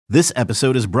This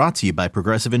episode is brought to you by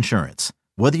Progressive Insurance.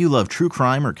 Whether you love true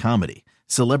crime or comedy,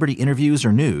 celebrity interviews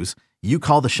or news, you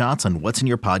call the shots on what's in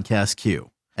your podcast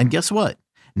queue. And guess what?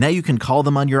 Now you can call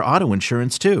them on your auto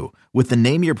insurance too with the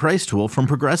Name Your Price tool from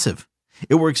Progressive.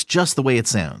 It works just the way it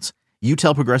sounds. You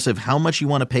tell Progressive how much you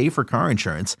want to pay for car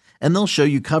insurance, and they'll show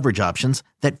you coverage options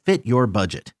that fit your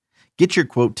budget. Get your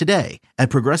quote today at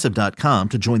Progressive.com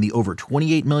to join the over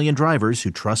 28 million drivers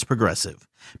who trust Progressive.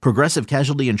 Progressive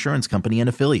Casualty Insurance Company and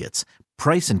Affiliates.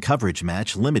 Price and coverage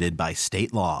match limited by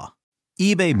state law.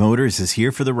 eBay Motors is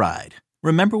here for the ride.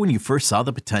 Remember when you first saw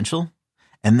the potential?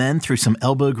 And then through some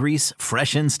elbow grease,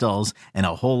 fresh installs, and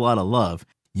a whole lot of love,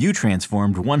 you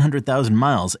transformed 100,000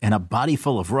 miles and a body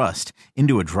full of rust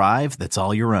into a drive that's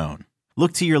all your own.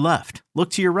 Look to your left.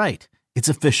 Look to your right. It's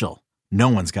official. No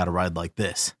one's got a ride like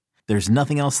this. There's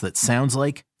nothing else that sounds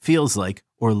like, feels like,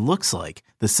 or looks like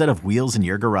the set of wheels in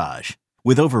your garage.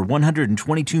 With over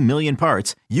 122 million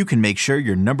parts, you can make sure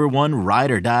your number one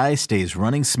ride or die stays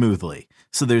running smoothly.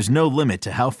 So there's no limit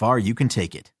to how far you can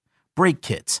take it. Brake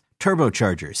kits,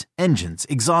 turbochargers, engines,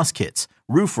 exhaust kits,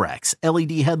 roof racks,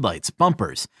 LED headlights,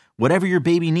 bumpers, whatever your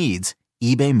baby needs,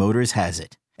 eBay Motors has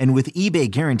it. And with eBay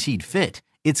Guaranteed Fit,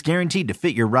 it's guaranteed to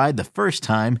fit your ride the first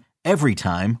time, every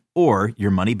time, or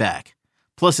your money back.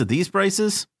 Plus, at these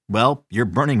prices, well, you're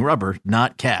burning rubber,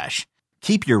 not cash.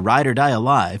 Keep your ride or die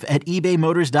alive at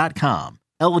ebaymotors.com.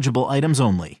 Eligible items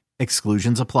only.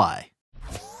 Exclusions apply.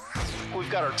 We've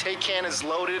got our take cannons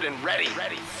loaded and ready.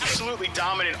 Absolutely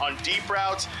dominant on deep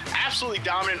routes. Absolutely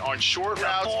dominant on short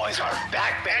routes. Boys are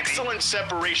back, baby. Excellent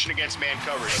separation against man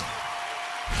coverage.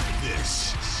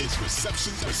 This is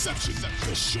Reception,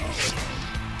 the show.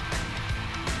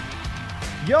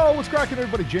 Yo, what's cracking,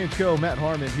 everybody? James Coe, Matt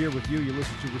Harmon here with you. You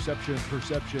listen to Perception,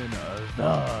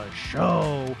 the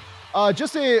show. I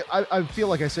feel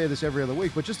like I say this every other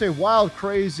week, but just a wild,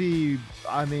 crazy,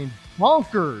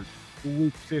 bonkers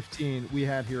week 15 we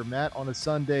had here, Matt, on a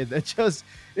Sunday that just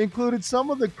included some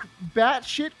of the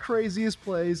batshit craziest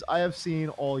plays I have seen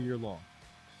all year long.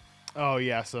 Oh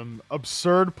yeah, some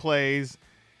absurd plays.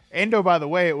 And oh, by the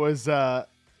way, it was the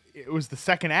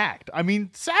second act. I mean,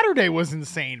 Saturday was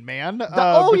insane, man.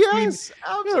 Yes,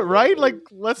 absolutely. Right? Like,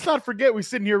 let's not forget, we're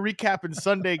sitting here recapping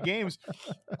Sunday games.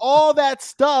 All that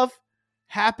stuff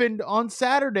happened on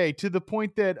Saturday to the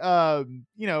point that,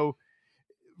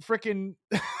 freaking,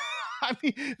 I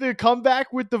mean, the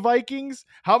comeback with the Vikings.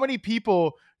 How many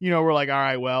people, were like, all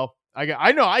right, well,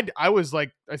 I was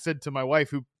like, I said to my wife,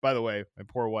 who, by the way, my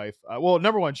poor wife. Well,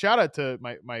 number one, shout out to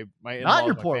my in-laws, not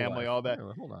your my poor family, wife. all that.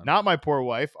 Hold on. Not my poor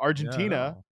wife.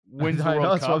 Argentina wins the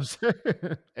World That's Cup. what I'm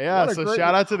saying. Yeah, so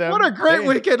shout out to them. What a great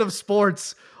weekend of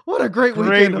sports. What a great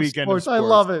weekend of sports. I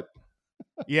love it.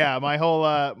 Yeah, my whole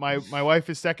my wife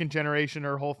is second generation.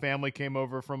 Her whole family came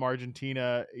over from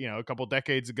Argentina, a couple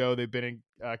decades ago. They've been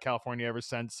in California ever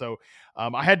since. So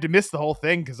I had to miss the whole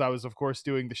thing because I was, of course,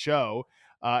 doing the show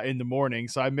in the morning.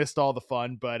 So I missed all the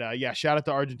fun. But yeah, shout out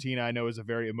to Argentina. I know it was a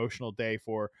very emotional day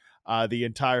for the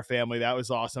entire family. That was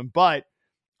awesome. But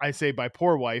I say my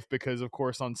poor wife because, of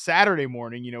course, on Saturday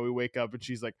morning, we wake up and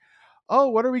she's like, "Oh,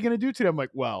 what are we going to do today?" I'm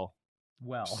like, well.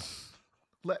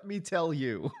 Let me tell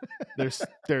you, there's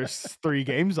 3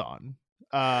 games on.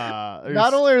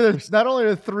 Not only are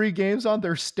there 3 games on,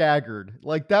 they're staggered.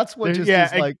 Like, that's what just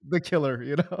is like the killer,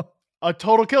 A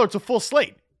total killer. It's a full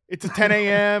slate. It's a 10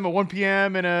 a.m., a 1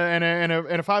 p.m., and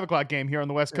a 5 o'clock game here on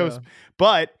the West Coast.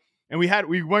 Yeah.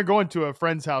 We were going to a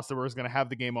friend's house that was going to have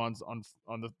the game on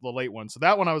the late one. So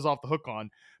that one I was off the hook on.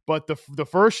 But the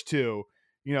first 2,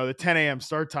 the 10 a.m.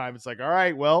 start time, it's like, all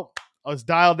right, well, let's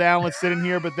dial down. Let's sit in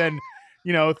here. But then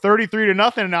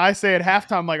 33-0. And I say at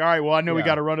halftime, I'm like, all right, well, I know we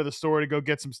got to run to the store to go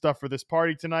get some stuff for this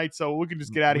party tonight. So we can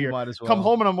just get out of here. Might as well. Come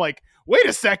home. And I'm like, wait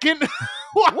a second.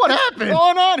 What happened? What's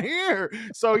going on here?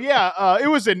 So yeah, it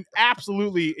was an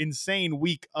absolutely insane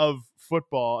week of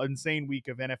football, insane week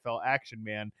of NFL action,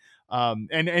 man.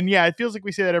 And yeah, it feels like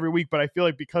we say that every week, but I feel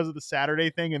like because of the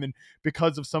Saturday thing, and then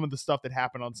because of some of the stuff that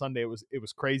happened on Sunday, it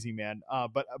was crazy, man.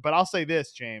 But I'll say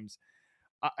this, James.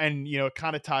 And it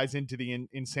kind of ties into the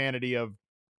insanity of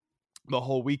the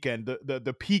whole weekend.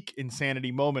 The peak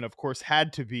insanity moment, of course,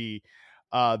 had to be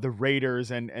the Raiders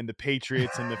and the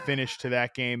Patriots and the finish to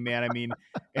that game, man. I mean,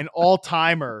 an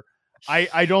all-timer. I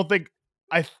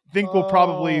think we'll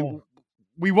probably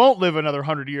we won't live another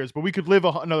 100 years, but we could live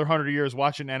another 100 years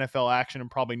watching NFL action and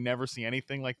probably never see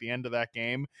anything like the end of that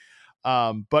game.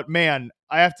 But man,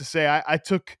 I have to say, I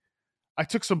took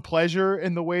some pleasure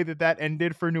in the way that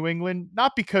ended for New England,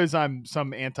 not because I'm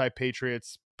some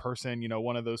anti-Patriots person,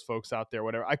 one of those folks out there,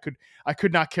 whatever. I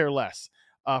could not care less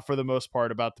for the most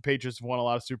part about the Patriots have won a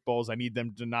lot of Super Bowls. I need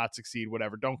them to not succeed,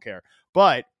 whatever. Don't care.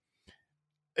 But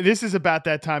this is about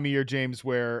that time of year, James,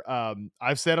 where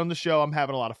I've said on the show, I'm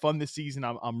having a lot of fun this season.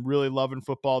 I'm really loving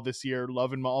football this year,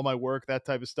 loving all my work, that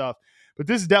type of stuff. But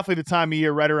this is definitely the time of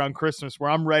year right around Christmas where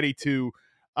I'm ready to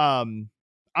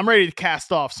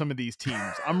cast off some of these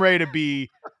teams. I'm ready to be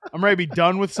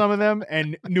done with some of them.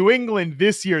 And New England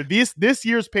this year, this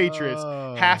year's Patriots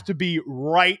have to be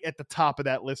right at the top of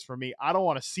that list for me. I don't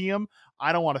want to see them.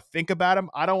 I don't want to think about them.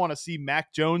 I don't want to see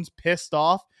Mac Jones pissed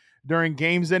off during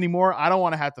games anymore. I don't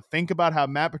want to have to think about how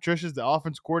Matt Patricia is the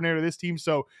offense coordinator of this team.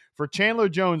 So for Chandler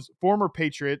Jones, former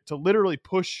Patriot, to literally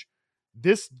push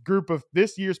this group of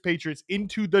this year's Patriots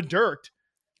into the dirt,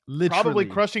 probably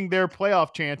crushing their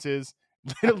playoff chances,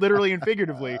 literally and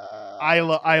figuratively. I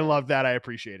love that. I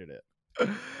appreciated it.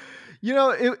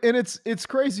 And it's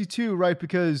crazy too, right?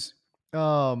 Because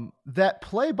that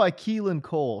play by Keelan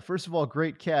Cole, first of all,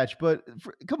 great catch, but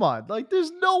come on, like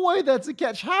there's no way that's a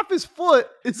catch. Half his foot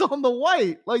is on the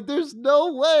white. Like there's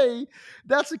no way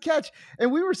that's a catch.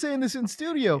 And we were saying this in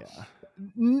studio.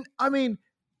 Yeah. I mean,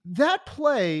 that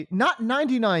play, not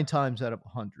 99 times out of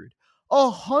 100,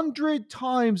 100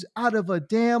 times out of a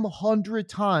damn 100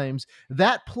 times,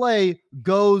 that play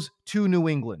goes to New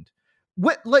England.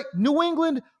 Like New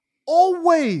England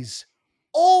always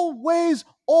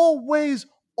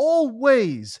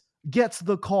gets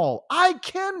the call. I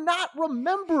cannot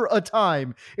remember a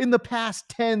time in the past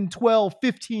 10, 12,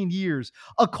 15 years,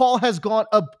 a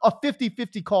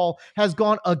 50-50 call has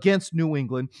gone against New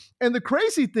England. And the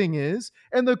crazy thing, it's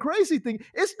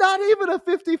not even a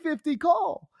 50-50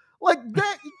 call. Like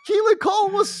that, Keelan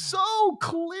Cole was so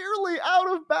clearly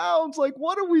out of bounds. Like,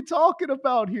 what are we talking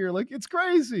about here? Like, it's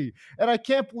crazy. And I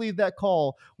can't believe that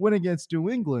call went against New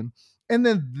England. And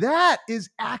then that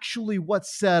is actually what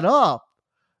set up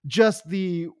just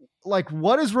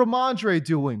what is Ramondre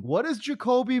doing? What is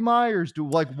Jacoby Myers doing?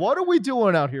 Like, what are we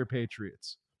doing out here,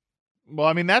 Patriots? Well,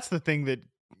 I mean, that's the thing that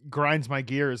grinds my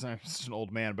gears. I'm such an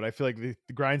old man, but I feel like the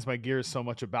grinds my gears so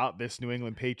much about this New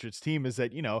England Patriots team is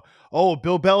that, Bill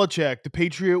Belichick, the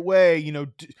Patriot way,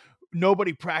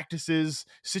 nobody practices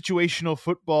situational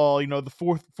football, the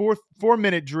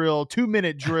 4-minute drill,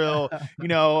 2-minute drill,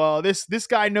 this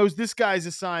guy knows this guy's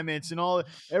assignments and all.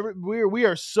 We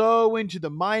are so into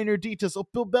the minor details. Oh,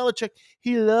 Bill Belichick,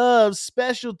 he loves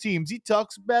special teams. He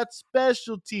talks about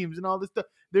special teams and all this stuff.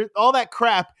 There's all that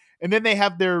crap. And then they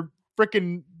have their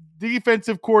freaking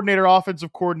defensive coordinator,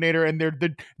 offensive coordinator, and they're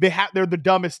the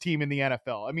dumbest team in the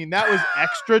NFL. I mean, that was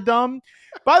extra dumb.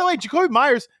 By the way, Jacoby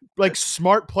Myers, like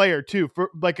smart player too,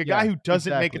 for like a guy who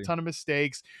doesn't make a ton of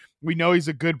mistakes. We know he's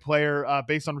a good player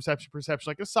based on reception perception,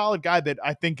 like a solid guy that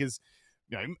I think is,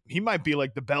 he might be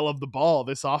like the belle of the ball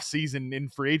this offseason in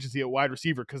free agency at wide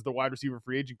receiver, because the wide receiver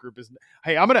free agent group is,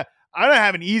 hey, I'm gonna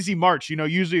have an easy March.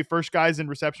 Usually first guys in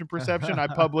reception perception I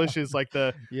publish is like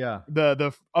the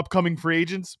upcoming free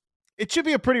agents. It should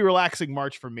be a pretty relaxing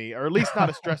March for me, or at least not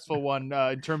a stressful one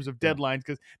in terms of deadlines,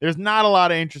 because there's not a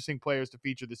lot of interesting players to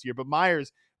feature this year. But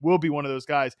Myers will be one of those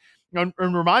guys. And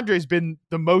Ramondre's been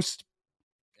the most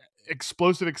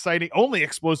explosive, exciting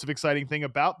thing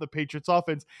about the Patriots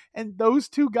offense. And those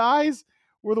two guys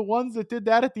were the ones that did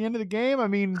that at the end of the game. I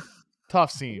mean,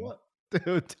 tough scene.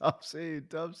 Dude, tough scene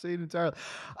entirely.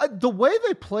 The way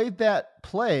they played that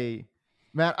play,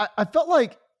 man, I felt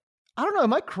like, I don't know,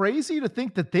 am I crazy to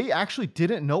think that they actually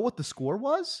didn't know what the score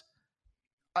was?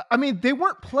 I mean, they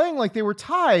weren't playing like they were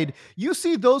tied. You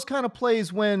see those kind of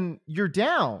plays when you're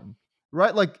down,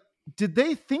 right? Like, did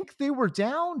they think they were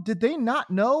down? Did they not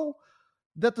know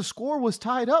that the score was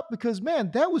tied up? Because,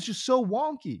 man, that was just so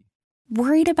wonky.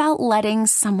 Worried about letting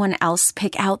someone else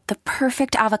pick out the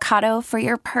perfect avocado for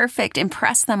your perfect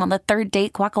impress them on the third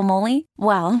date guacamole?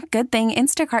 Well, good thing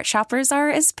Instacart shoppers are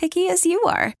as picky as you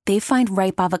are. They find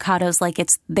ripe avocados like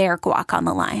it's their guac on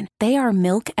the line. They are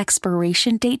milk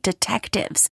expiration date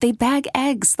detectives. They bag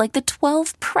eggs like the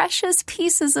 12 precious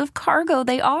pieces of cargo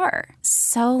they are.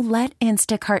 So let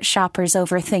Instacart shoppers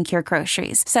overthink your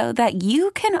groceries so that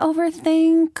you can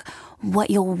overthink what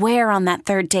you'll wear on that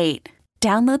third date.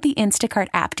 Download the Instacart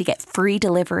app to get free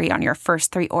delivery on your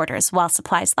first 3 orders while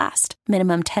supplies last.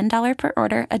 Minimum $10 per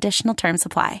order. Additional terms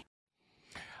apply.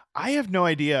 I have no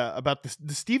idea about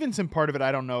the Stevenson part of it.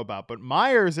 I don't know about, but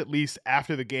Myers, at least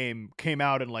after the game, came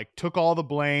out and took all the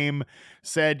blame,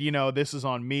 said, this is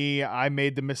on me. I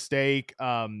made the mistake.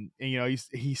 And,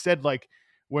 he said,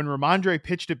 when Ramondre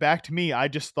pitched it back to me, I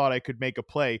just thought I could make a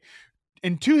play.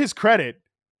 And to his credit,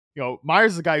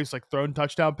 Myers is a guy who's thrown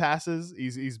touchdown passes.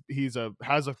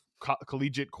 Has a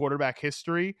collegiate quarterback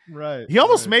history. Right. He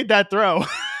almost made that throw.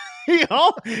 He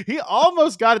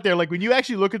almost got it there. When you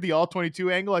actually look at the all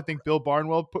 22 angle, I think Bill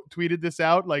Barnwell tweeted this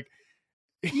out.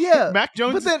 Yeah, Mac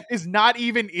Jones but then is not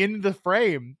even in the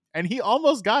frame, and he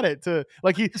almost got it to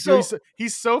like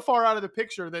he's so far out of the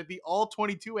picture that the all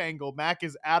 22 angle, Mac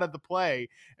is out of the play,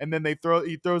 and then he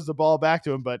throws the ball back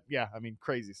to him. But yeah, I mean,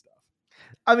 crazy stuff.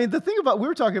 I mean, the thing about we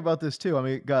were talking about this too. I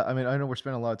mean, God, I mean, I know we're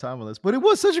spending a lot of time on this, but it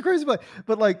was such a crazy play.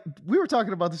 But like, we were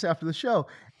talking about this after the show,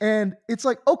 and it's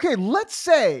like, okay, let's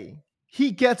say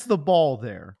he gets the ball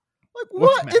there. Like,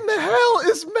 what in the hell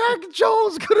is Mac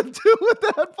Jones gonna do with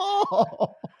that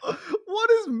ball?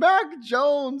 What is Mac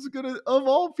Jones gonna, of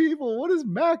all people, what is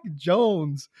Mac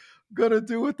Jones gonna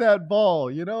do with that ball?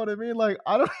 You know what I mean? Like,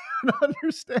 I don't even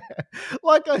understand.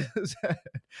 Like I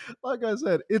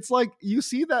said, it's like you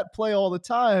see that play all the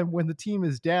time when the team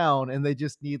is down and they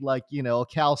just need, like, you know, a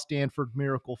Cal Stanford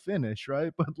miracle finish,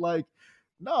 right? But like,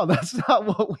 no, that's not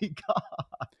what we got.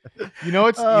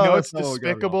 It's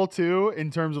despicable too in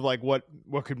terms of like what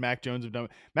could Mac Jones have done.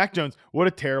 Mac Jones, what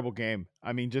a terrible game.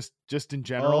 I mean, just in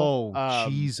general. Oh,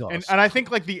 Jesus. And I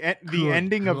think like the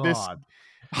ending of this.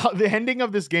 The ending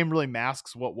of this game really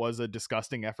masks what was a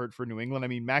disgusting effort for New England. I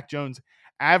mean, Mac Jones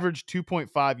averaged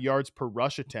 2.5 yards per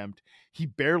rush attempt. He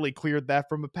barely cleared that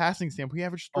from a passing standpoint. He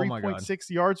averaged 3.6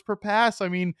 yards per pass. I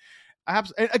mean,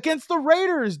 against the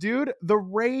Raiders, dude. The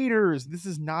Raiders. This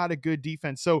is not a good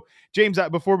defense. So, James,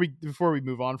 before we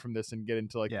move on from this and get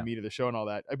into like the meat of the show and all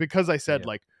that, because I said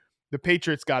like the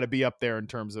Patriots got to be up there in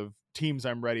terms of teams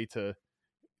I'm ready to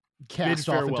cast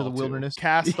off into the wilderness.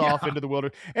 Into the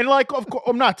wilderness. And like, of course,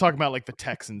 I'm not talking about like the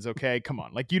Texans. Okay, come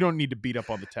on. Like, you don't need to beat up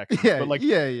on the Texans. Yeah, but like,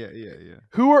 yeah.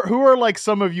 Who are like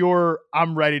some of your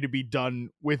I'm ready to be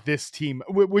done with this team?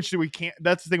 Which we can't.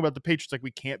 That's the thing about the Patriots. Like, we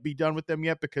can't be done with them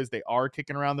yet because they are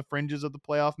kicking around the fringes of the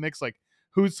playoff mix. Like,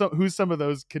 who's some of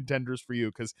those contenders for you?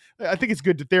 Because I think it's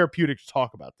good to therapeutic to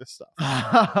talk about this stuff.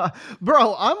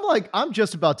 Bro, I'm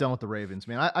just about done with the Ravens,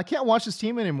 man. I can't watch this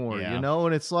team anymore, you know?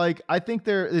 And it's like, I think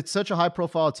it's such a high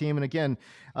profile team. And again,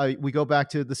 we go back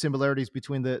to the similarities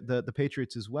between the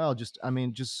Patriots as well.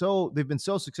 They've been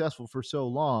so successful for so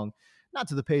long, not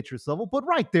to the Patriots level, but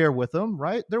right there with them,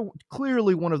 right? They're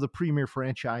clearly one of the premier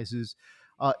franchises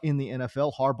in the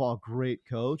NFL. Harbaugh, great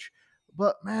coach.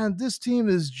 But man, this team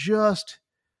is just,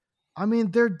 I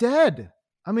mean, they're dead.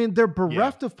 I mean, they're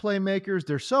bereft of playmakers.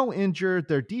 They're so injured.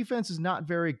 Their defense is not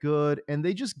very good. And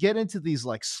they just get into these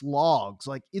like slogs.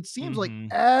 Like, it seems like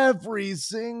every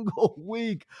single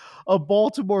week a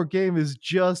Baltimore game is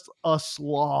just a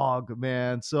slog,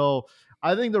 man. So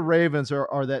I think the Ravens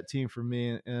are that team for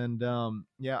me. And I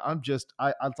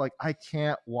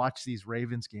can't watch these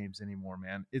Ravens games anymore,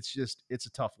 man. It's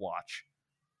a tough watch.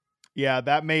 Yeah,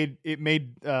 that made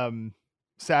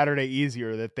Saturday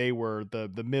easier that they were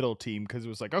the middle team, because it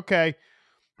was like, okay,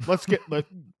 we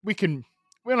don't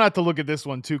have to look at this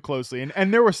one too closely.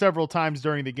 And there were several times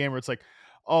during the game where it's like,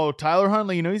 oh, Tyler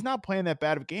Huntley, he's not playing that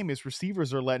bad of a game. His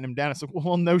receivers are letting him down. It's like,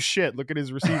 well, no shit. Look at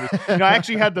his receivers. I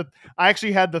actually had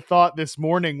the thought this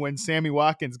morning when Sammy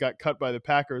Watkins got cut by the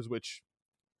Packers, which,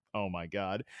 oh my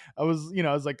God, I was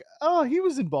like, oh, he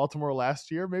was in Baltimore last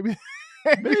year. Maybe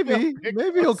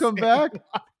he'll come back.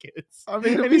 Watkins. I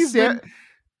mean,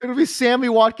 it'll be Sammy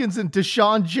Watkins and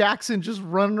Deshaun Jackson just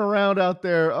running around out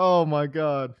there. Oh my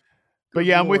God. But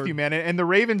yeah, Lord. I'm with you, man. And the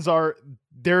Ravens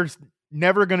they're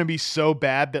never going to be so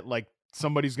bad that like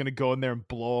somebody's going to go in there and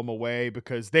blow them away,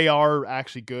 because they are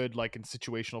actually good. Like in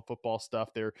situational football stuff,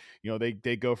 they're,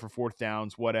 they go for fourth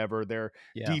downs, whatever. Their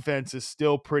defense is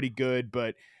still pretty good,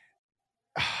 but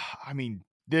I mean,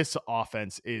 this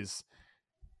offense is,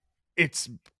 it's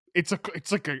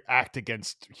like an act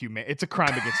against it's a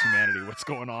crime against humanity. What's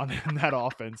going on in that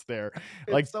offense there?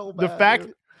 Like, so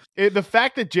bad, the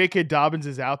fact that J.K. Dobbins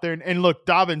is out there, and look,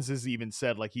 Dobbins has even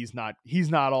said like he's not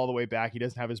all the way back. He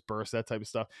doesn't have his burst, that type of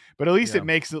stuff. But at least it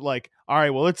makes it like, all right,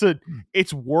 well,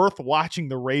 it's worth watching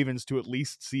the Ravens to at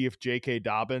least see if J.K.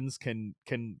 Dobbins can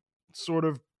sort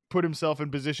of put himself in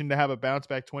position to have a bounce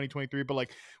back 2023. But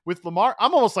like with Lamar,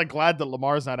 I'm almost like glad that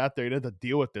Lamar's not out there. He doesn't have to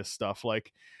deal with this stuff.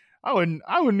 Like, I wouldn't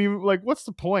even, like, what's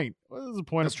the point? What is the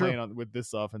point of playing with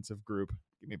this offensive group?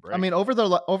 Give me a break. I mean, over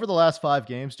the last 5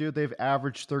 games, dude, they've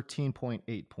averaged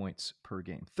 13.8 points per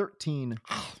game.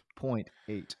 13.8.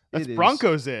 That's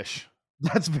Broncos-ish.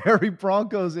 That's very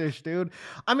Broncos-ish, dude.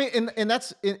 I mean, and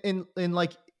that's in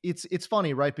like, it's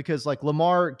funny, right? Because like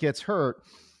Lamar gets hurt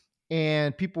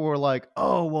and people were like,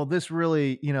 oh, well, this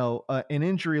really, an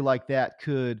injury like that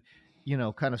could,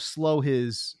 kind of slow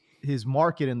his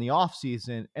market in the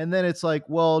offseason. And then it's like,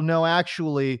 well, no,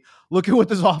 actually, look at what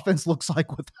this offense looks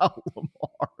like without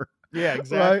Lamar. Yeah,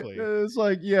 exactly. Right? It's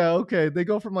like, yeah, okay. They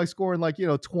go from like scoring like,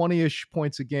 20-ish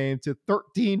points a game to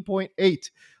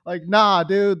 13.8. Like, nah,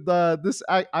 dude, I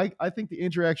think the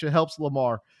injury actually helps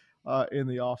Lamar. in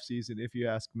the offseason, if you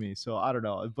ask me. So I don't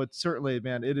know. But certainly,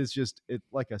 man, it is just,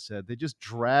 like I said, they just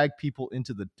drag people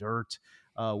into the dirt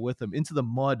with them, into the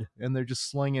mud, and they're just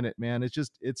slinging it, man. It's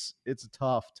just, it's a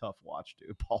tough watch,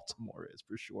 dude. Baltimore is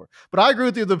for sure. But I agree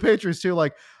with you, the Patriots too.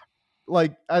 Like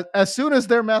as soon as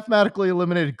they're mathematically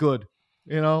eliminated, good.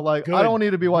 You know, like good. I don't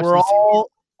need to be watching.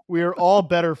 We're all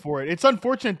better for it. It's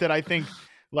unfortunate that I think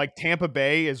like Tampa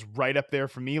Bay is right up there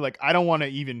for me. Like I don't want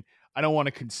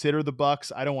to consider the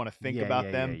Bucs. I don't want to think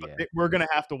about them, but we're going to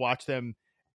have to watch them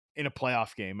in a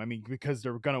playoff game. I mean, because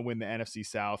they're going to win the NFC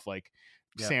South. Like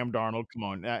Sam Darnold, come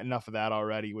on, enough of that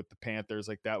already with the Panthers.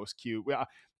 Like that was cute.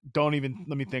 Don't even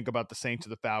let me think about the Saints or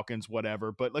the Falcons,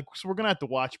 whatever. But like, so we're going to have to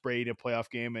watch Brady in a playoff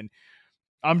game, and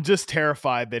I'm just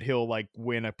terrified that he'll like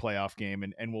win a playoff game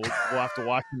and we'll have to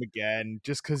watch him again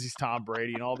just because he's Tom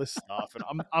Brady and all this stuff.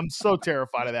 And I'm so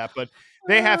terrified of that. But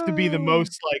they have to be the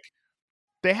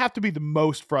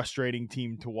most frustrating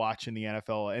team to watch in the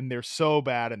NFL, and they're so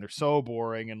bad and they're so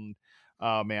boring. And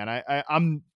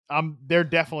man, they're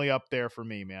definitely up there for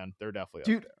me, man. They're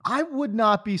definitely dude. Up there. I would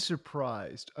not be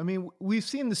surprised. I mean, we've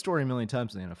seen the story a million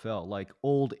times in the NFL. Like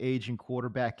old aging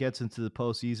quarterback gets into the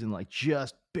postseason, like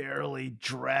just barely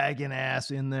dragging ass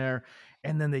in there,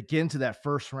 and then they get into that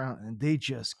first round and they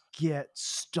just get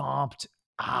stomped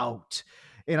out.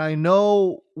 And I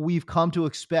know we've come to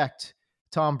expect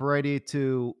Tom Brady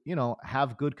to, you know,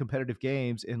 have good competitive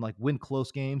games and like win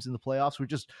close games in the playoffs.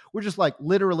 We're just like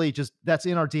literally just that's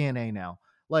in our DNA now.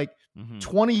 Like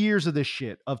 20 years of this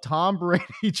shit of Tom Brady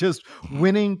just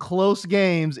winning close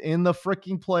games in the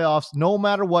freaking playoffs, no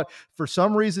matter what. For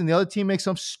some reason, the other team makes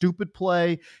some stupid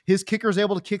play. His kicker is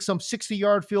able to kick some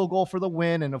 60-yard field goal for the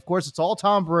win. And of course, it's all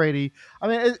Tom Brady. I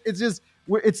mean,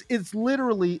 it's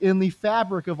literally in the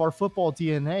fabric of our football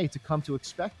DNA to come to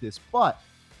expect this. But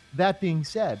that being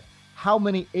said, how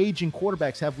many aging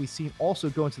quarterbacks have we seen also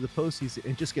go into the postseason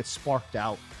and just get sparked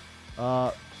out?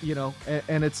 You know,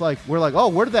 and it's like, we're like, oh,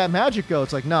 where did that magic go?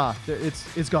 It's like, nah,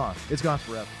 it's gone. It's gone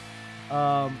forever.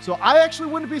 So I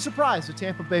actually wouldn't be surprised if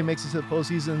Tampa Bay makes it to the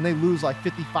postseason and they lose like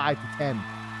 55-10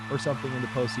 or something in the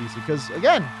postseason. Because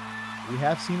again, we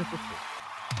have seen it before.